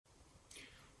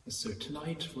So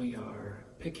tonight we are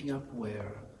picking up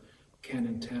where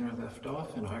Canon Tanner left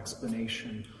off in our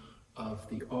explanation of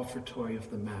the offertory of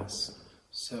the Mass.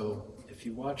 So if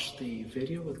you watch the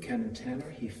video with Canon Tanner,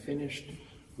 he finished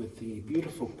with the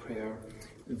beautiful prayer,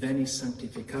 Veni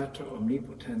Sanctificator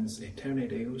Omnipotens Aeterne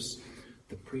Deus.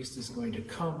 The priest is going to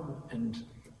come and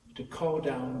to call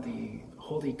down the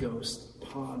Holy Ghost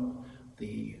upon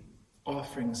the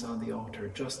offerings on the altar,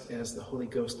 just as the Holy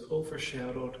Ghost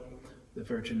overshadowed the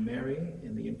Virgin Mary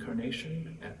in the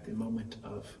Incarnation at the moment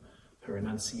of her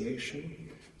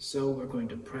Annunciation. So we're going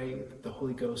to pray that the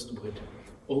Holy Ghost would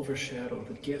overshadow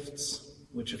the gifts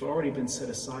which have already been set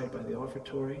aside by the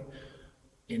offertory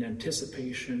in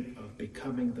anticipation of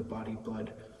becoming the body,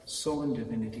 blood, soul, and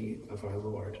divinity of our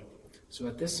Lord. So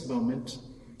at this moment,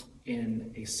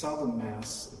 in a solemn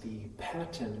Mass, the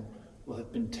paten will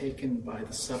have been taken by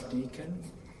the subdeacon,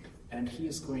 and he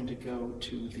is going to go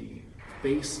to the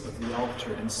base of the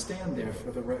altar and stand there for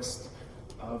the rest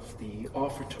of the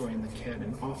offertory and the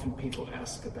canon. Often people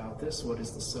ask about this. What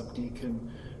is the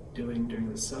subdeacon doing during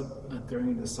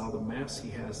the solemn Mass?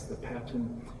 He has the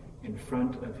paten in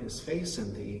front of his face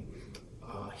and the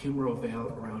humeral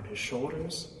veil around his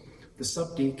shoulders. The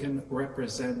subdeacon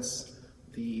represents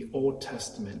the Old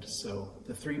Testament. So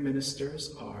the three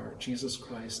ministers are Jesus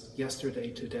Christ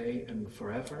yesterday, today, and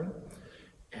forever.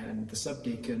 And the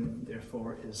subdeacon,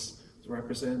 therefore, is the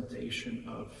representation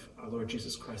of our Lord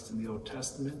Jesus Christ in the Old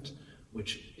Testament,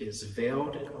 which is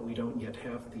veiled. We don't yet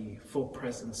have the full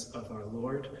presence of our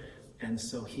Lord. And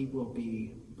so he will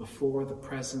be before the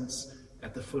presence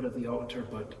at the foot of the altar,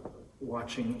 but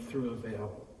watching through a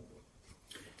veil.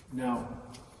 Now,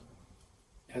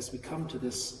 as we come to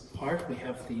this part, we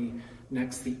have the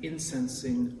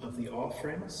incensing of the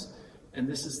offerings. And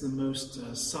this is the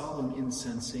most solemn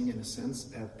incensing, in a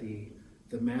sense, at the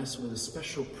Mass, with a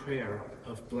special prayer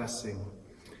of blessing.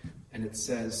 And it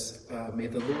says, May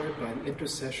the Lord, by the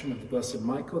intercession of the blessed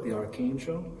Michael, the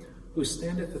Archangel, who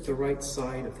standeth at the right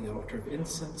side of the altar of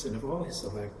incense and of all his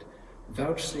elect,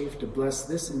 vouchsafe to bless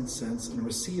this incense and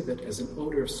receive it as an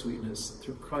odor of sweetness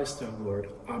through Christ our Lord.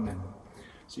 Amen.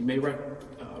 So you may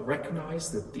recognize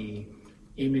that the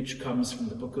image comes from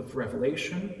the book of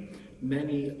Revelation.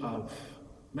 Many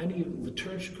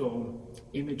liturgical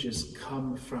images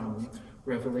come from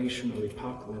Revelation or the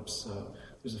Apocalypse.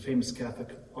 There's a famous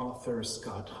Catholic author,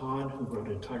 Scott Hahn, who wrote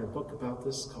an entire book about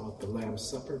this called The Lamb's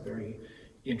Supper. Very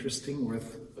interesting,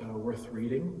 worth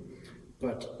reading.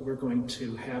 But we're going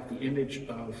to have the image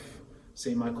of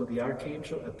St. Michael the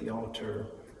Archangel at the altar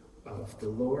of the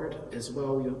Lord. As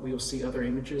well, we'll see other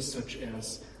images, such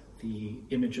as the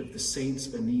image of the saints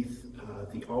beneath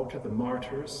the altar, the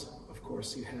martyrs. Of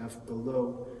course, you have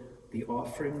below the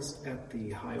offerings at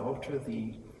the high altar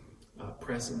the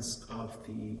presence of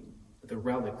the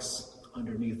relics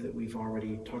underneath that we've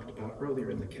already talked about earlier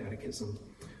in the Catechism.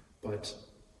 But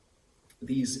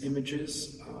these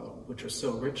images, which are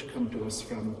so rich, come to us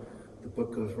from the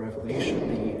book of Revelation.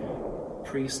 The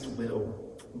priest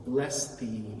will bless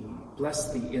the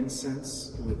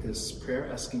incense with this prayer,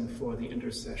 asking for the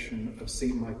intercession of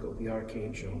St. Michael the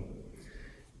Archangel.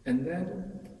 And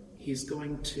then he's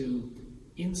going to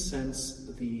incense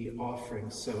the offering.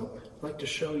 So I'd like to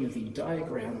show you the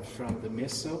diagram from the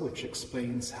Missa, which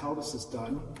explains how this is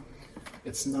done.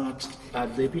 It's not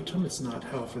ad libitum, it's not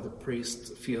however the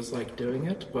priest feels like doing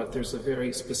it, but there's a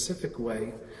very specific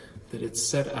way that it's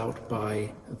set out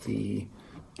by the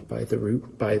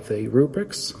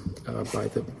rubrics,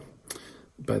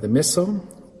 by the Missal.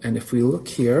 And if we look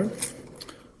here,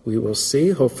 we will see,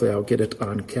 hopefully I'll get it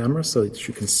on camera so that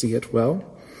you can see it well.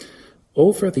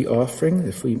 Over the offering,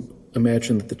 if we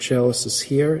imagine that the chalice is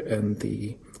here and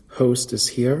the host is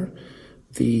here,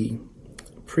 the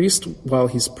priest, while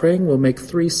he's praying, will make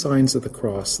three signs of the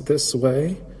cross. This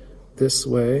way,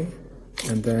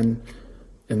 and then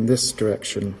in this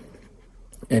direction.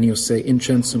 And he'll say,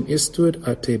 Incensum istud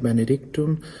a te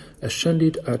benedictum,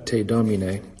 ascendit a te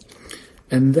Domine.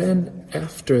 And then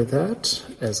after that,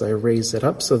 as I raise it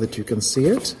up so that you can see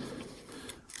it,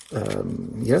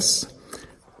 yes,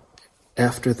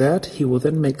 after that, he will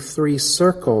then make three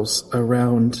circles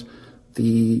around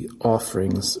the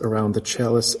offerings, around the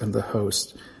chalice and the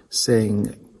host,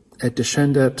 saying, Et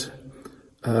descendet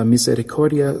et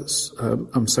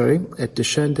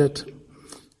descendet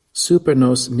super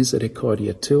nos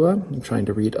misericordia tua. I'm trying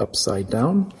to read upside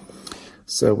down.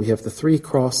 So we have the three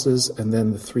crosses and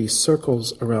then the three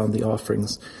circles around the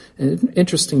offerings. And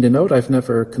interesting to note, I've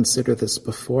never considered this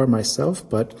before myself,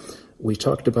 but we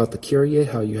talked about the Kyrie,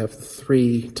 how you have the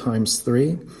 3 times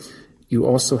 3. You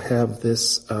also have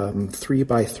this 3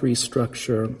 by 3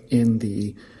 structure in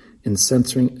the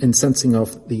incensing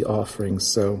of the offerings.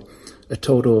 So a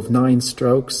total of 9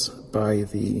 strokes by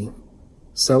the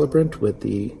celebrant with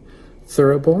the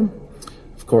thurible.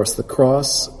 Of course, the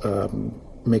cross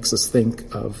makes us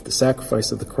think of the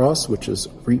sacrifice of the cross, which is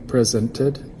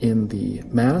represented in the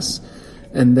Mass.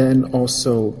 And then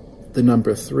also the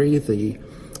number 3, the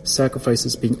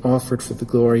sacrifices being offered for the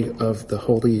glory of the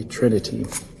Holy Trinity.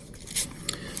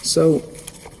 So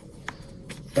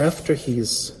after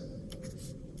he's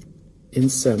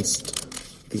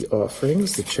incensed the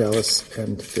offerings, the chalice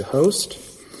and the host,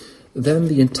 then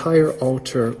the entire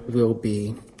altar will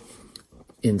be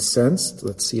incensed.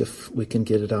 Let's see if we can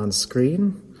get it on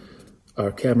screen.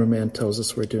 Our cameraman tells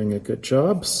us we're doing a good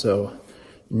job. So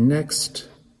next,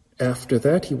 after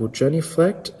that, he will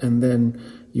genuflect, and then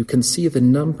you can see the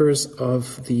numbers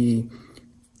of the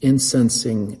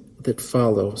incensing that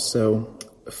follow. So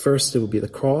first it will be the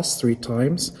cross 3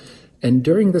 times, and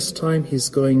during this time he's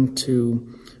going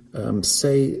to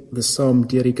say the Psalm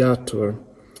Dirigator,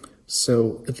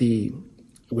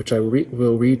 which I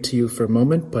will read to you for a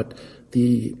moment, but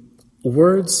the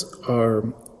words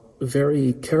are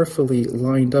very carefully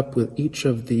lined up with each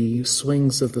of the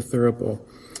swings of the thurible.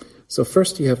 So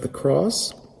first you have the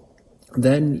cross,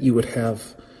 then you would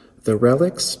have the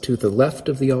relics to the left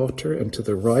of the altar and to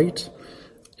the right.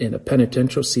 In a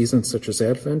penitential season such as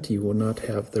Advent, you will not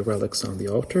have the relics on the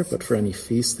altar, but for any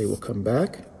feast they will come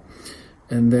back.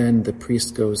 And then the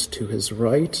priest goes to his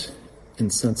right,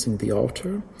 incensing the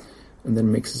altar, and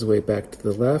then makes his way back to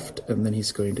the left, and then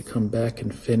he's going to come back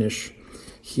and finish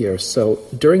here. So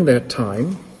during that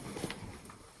time,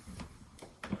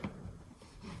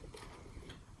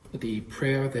 the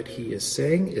prayer that he is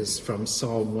saying is from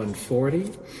Psalm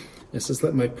 140. It says,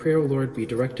 "Let my prayer, O Lord, be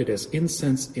directed as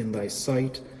incense in thy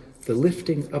sight, the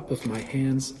lifting up of my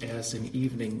hands as an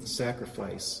evening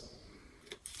sacrifice.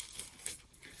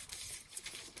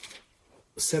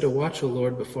 Set a watch, O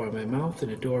Lord, before my mouth,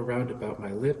 and a door round about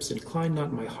my lips. Incline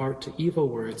not my heart to evil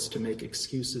words, to make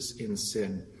excuses in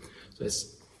sin." So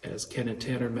as Ken and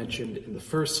Tanner mentioned in the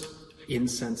first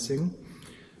incensing,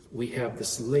 we have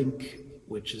this link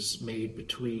which is made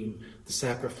between the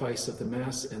sacrifice of the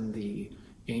Mass and the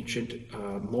ancient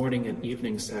morning and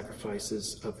evening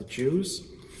sacrifices of the Jews,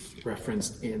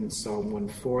 referenced in Psalm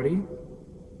 140.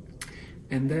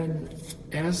 And then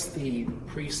as the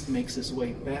priest makes his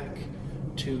way back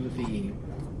to the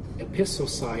epistle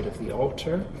side of the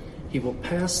altar, he will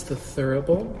pass the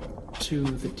thurible to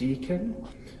the deacon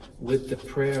with the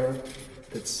prayer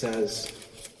that says,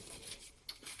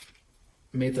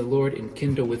 "May the Lord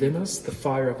enkindle within us the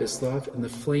fire of his love and the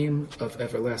flame of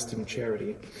everlasting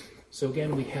charity." So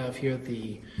again, we have here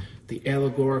the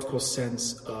allegorical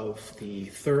sense of the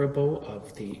thurible,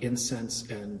 of the incense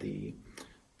and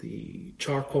the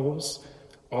charcoals.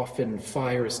 Often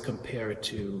fire is compared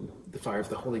to the fire of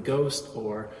the Holy Ghost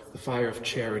or the fire of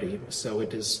charity. So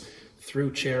it is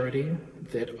through charity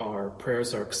that our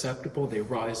prayers are acceptable. They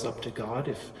rise up to God.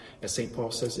 If, as St.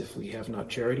 Paul says, if we have not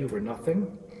charity, we're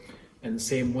nothing. And the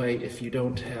same way, if you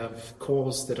don't have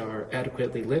coals that are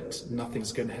adequately lit,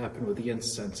 nothing's going to happen with the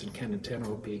incense, and Ken and Tanner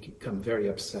will become very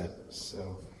upset.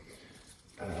 So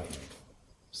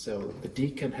the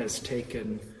deacon has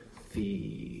taken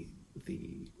the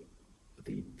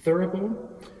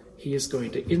thurible. He is going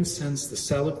to incense the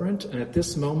celebrant, and at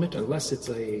this moment, unless it's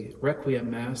a Requiem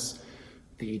Mass,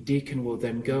 the deacon will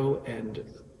then go and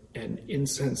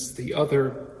incense the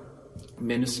other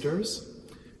ministers.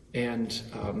 And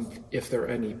if there are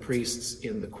any priests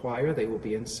in the choir, they will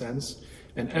be incensed.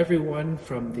 And everyone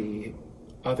from the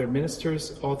other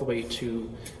ministers all the way to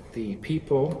the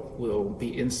people will be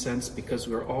incensed, because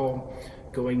we're all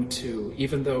going to,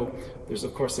 even though there's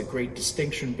of course a great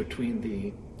distinction between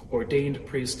the ordained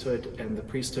priesthood and the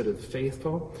priesthood of the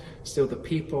faithful, still the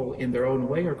people in their own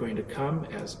way are going to come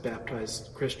as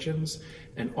baptized Christians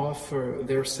and offer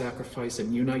their sacrifice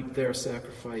and unite their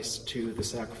sacrifice to the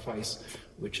sacrifice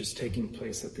which is taking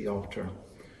place at the altar.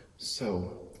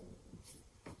 So,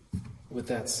 with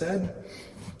that said,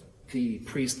 the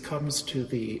priest comes to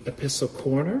the epistle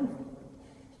corner,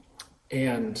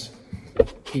 and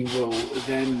he will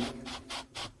then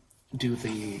do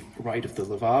the rite of the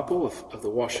lavabo, of the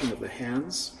washing of the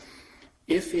hands.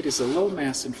 If it is a low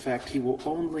Mass, in fact, he will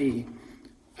only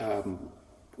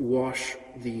wash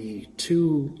the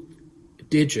 2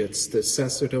 digits, the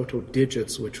sacerdotal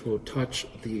digits, which will touch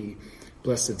the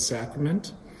Blessed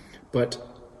Sacrament. But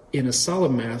in a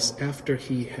solemn Mass, after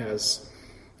he has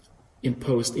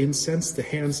imposed incense, the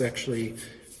hands actually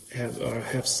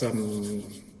have some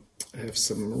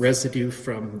residue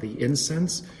from the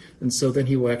incense, and so then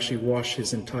he will actually wash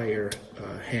his entire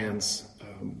hands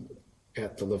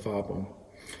at the lavabo.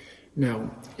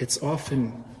 Now, it's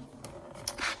often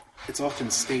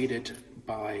stated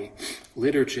by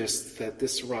liturgists that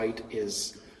this rite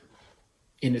is,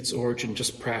 in its origin,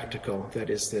 just practical. That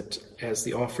is, that as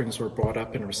the offerings were brought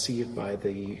up and received by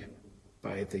the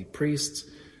priest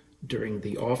during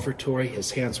the offertory,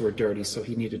 his hands were dirty, so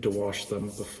he needed to wash them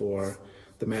before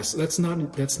the Mass. That's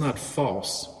not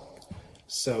false.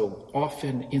 So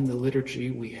often in the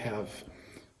liturgy we have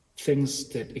things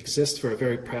that exist for a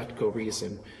very practical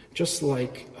reason. Just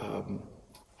like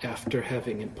after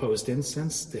having imposed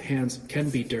incense, the hands can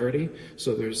be dirty,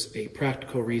 so there's a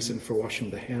practical reason for washing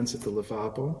the hands at the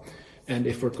lavabo. And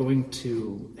if we're going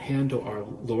to handle our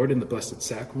Lord in the Blessed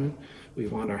Sacrament, we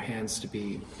want our hands to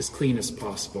be as clean as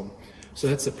possible. So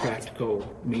that's a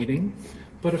practical meaning.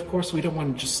 But of course, we don't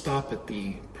want to just stop at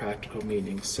the practical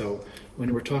meaning. So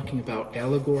when we're talking about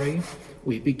allegory,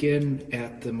 we begin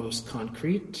at the most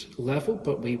concrete level,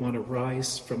 but we want to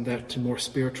rise from that to more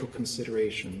spiritual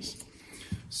considerations.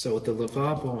 So the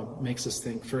lavabo makes us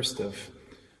think first of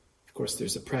course,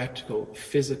 there's a practical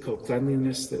physical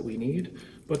cleanliness that we need,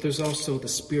 but there's also the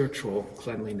spiritual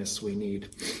cleanliness we need.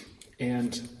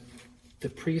 And the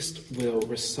priest will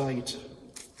recite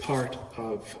part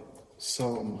of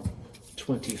Psalm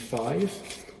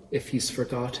 25 if he's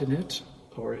forgotten it,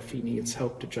 or if he needs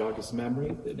help to jog his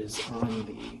memory. That is on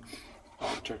the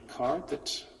altar card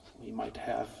that we might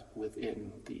have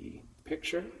within the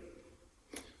picture.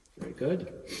 Very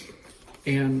good.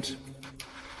 And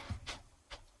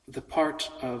the part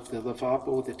of the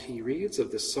lavabo that he reads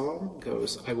of the psalm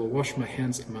goes, I will wash my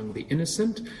hands among the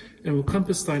innocent, and will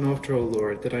compass thine altar, O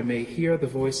Lord, that I may hear the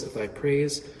voice of thy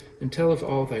praise, and tell of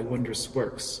all thy wondrous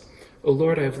works. O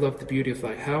Lord, I have loved the beauty of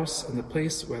thy house, and the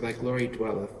place where thy glory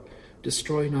dwelleth.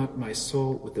 Destroy not my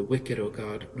soul with the wicked, O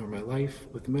God, nor my life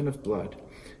with men of blood,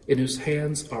 in whose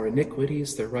hands are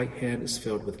iniquities, their right hand is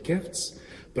filled with gifts.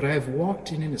 But I have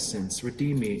walked in innocence.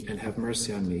 Redeem me, and have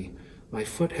mercy on me. My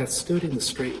foot hath stood in the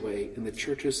straight way. In the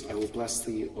churches I will bless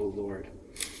thee, O Lord.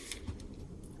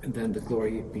 And then the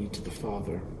glory be to the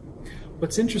Father.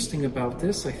 What's interesting about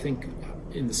this, I think,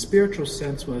 in the spiritual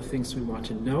sense, one of the things we want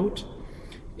to note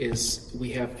is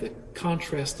we have the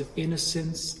contrast of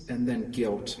innocence and then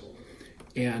guilt.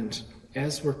 And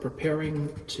as we're preparing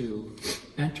to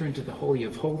enter into the Holy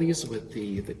of Holies with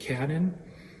the canon,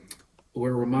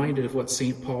 we're reminded of what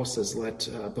St. Paul says, let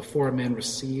before a man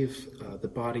receive the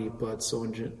body, blood, soul,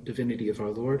 and divinity of our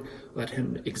Lord, let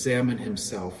him examine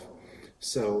himself.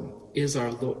 So is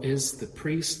the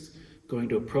priest going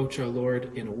to approach our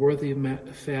Lord in a worthy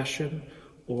fashion,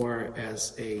 or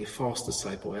as a false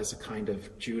disciple, as a kind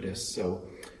of Judas? So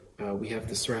we have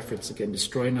this reference again,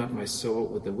 destroy not my soul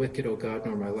with the wicked, O God,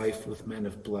 nor my life with men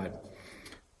of blood,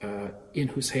 in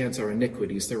whose hands are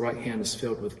iniquities, their right hand is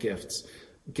filled with gifts.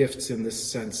 Gifts in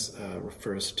this sense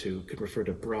could refer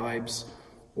to bribes,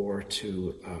 or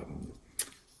to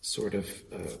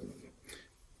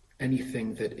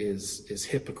anything that is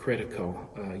hypocritical.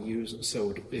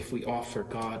 So if we offer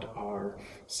God our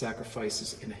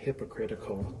sacrifices in a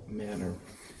hypocritical manner.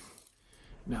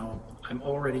 Now, I'm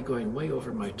already going way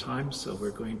over my time, so we're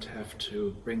going to have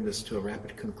to bring this to a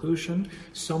rapid conclusion.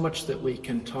 So much that we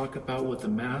can talk about with the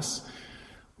Mass.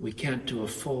 We can't do a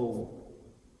full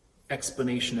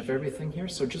explanation of everything here,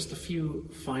 so just a few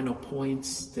final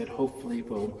points that hopefully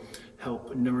will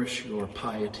help nourish your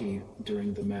piety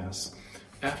during the Mass.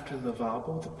 After the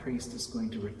lavabo, the priest is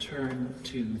going to return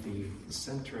to the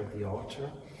center of the altar.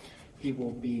 He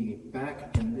will be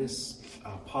back in this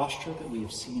posture that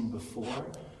we've seen before,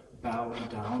 bowing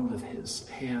down with his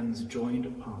hands joined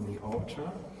upon the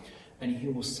altar, and he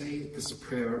will say this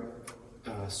prayer,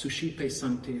 Suscipe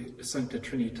Sancta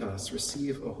Trinitas,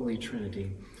 receive, O Holy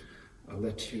Trinity. I'll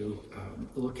let you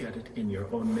look at it in your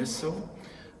own missal,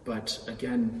 but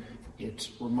again, it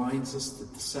reminds us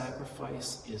that the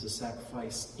sacrifice is a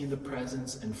sacrifice in the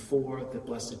presence and for the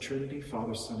Blessed Trinity,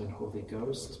 Father, Son, and Holy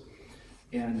Ghost.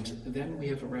 And then we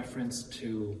have a reference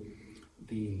to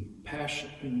the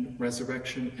passion,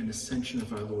 resurrection, and ascension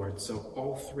of our Lord. So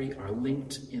all three are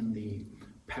linked in the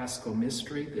Paschal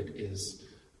mystery that is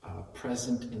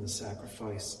present in the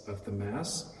sacrifice of the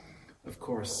Mass. Of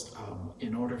course,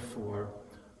 in order for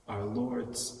our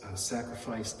Lord's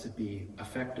sacrifice to be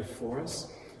effective for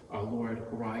us, our Lord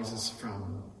rises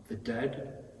from the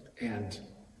dead, and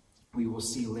we will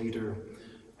see later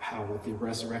how the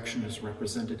resurrection is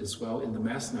represented as well in the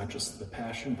Mass, not just the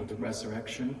Passion, but the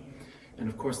resurrection. And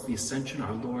of course, the Ascension,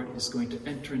 our Lord is going to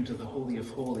enter into the Holy of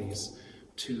Holies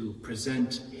to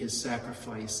present his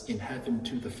sacrifice in heaven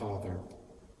to the Father.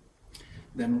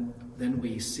 Then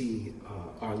we see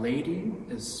Our Lady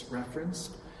is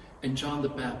referenced, and John the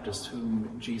Baptist,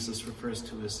 whom Jesus refers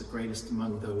to as the greatest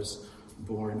among those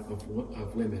born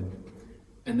of women.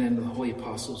 And then the holy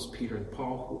apostles Peter and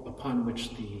Paul, upon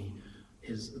which the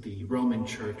Roman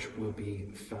Church will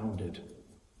be founded.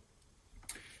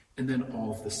 And then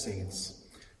all of the saints.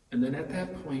 And then at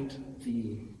that point,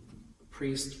 the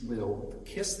priest will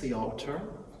kiss the altar.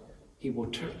 He will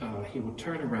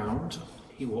turn around.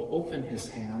 He will open his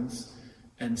hands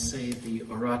and say the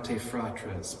Orate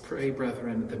Fratres, pray,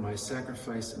 brethren, that my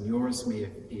sacrifice and yours may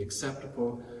be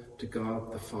acceptable to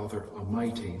God the Father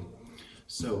Almighty.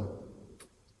 So,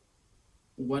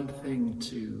 one thing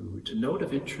to note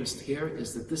of interest here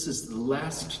is that this is the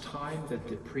last time that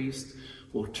the priest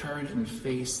will turn and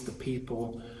face the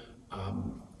people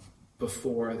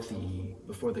before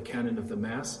the canon of the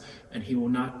Mass, and he will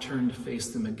not turn to face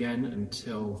them again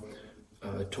until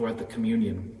toward the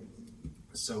communion.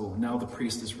 So now the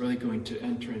priest is really going to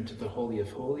enter into the Holy of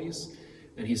Holies,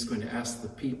 and he's going to ask the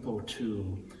people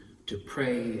to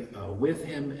pray with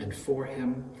him and for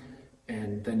him.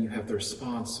 And then you have the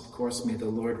response, of course, may the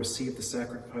Lord receive the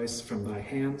sacrifice from thy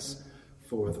hands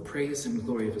for the praise and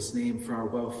glory of his name, for our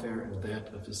welfare and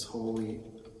that of his holy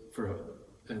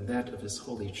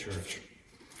church.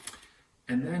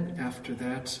 And then after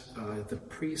that, the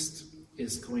priest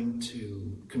is going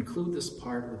to conclude this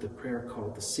part with a prayer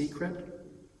called the secret.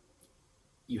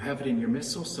 You have it in your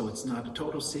missal, so it's not a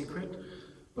total secret,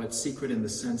 but secret in the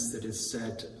sense that it's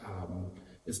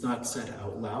not said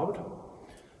out loud.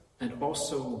 And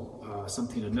also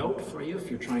something to note for you if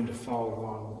you're trying to follow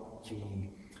along in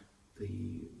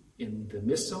the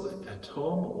missal at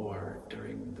home or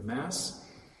during the Mass.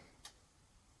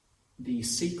 The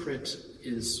secret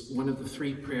is one of the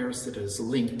three prayers that is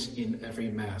linked in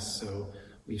every Mass. So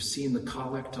we've seen the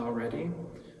collect already.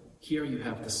 Here you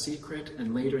have the secret,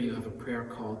 and later you have a prayer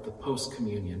called the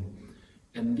post-communion.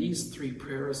 And these three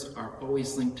prayers are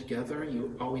always linked together.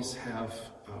 You always have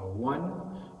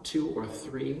 1, 2, or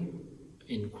 3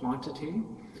 in quantity.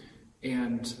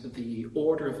 And the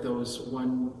order of those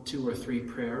 1, 2, or 3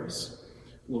 prayers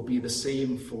will be the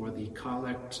same for the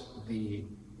collect, the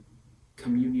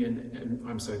communion,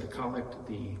 the collect,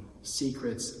 the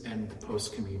secrets, and the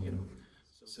post-communion.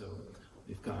 So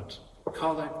we've got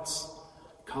collects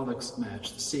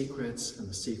match the secrets, and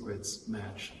the secrets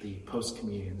match the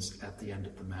post-communions at the end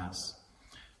of the Mass.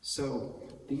 So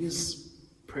these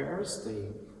prayers,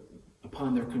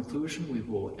 upon their conclusion, we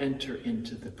will enter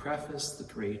into the preface, the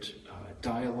great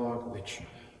dialogue, which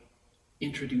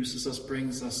introduces us,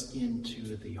 brings us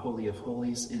into the Holy of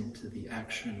Holies, into the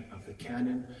action of the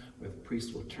canon, where the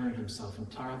priest will turn himself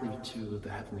entirely to the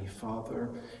Heavenly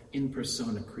Father in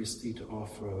persona Christi to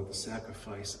offer the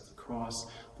sacrifice of the cross,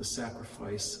 the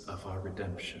sacrifice of our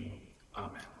redemption.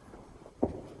 Amen.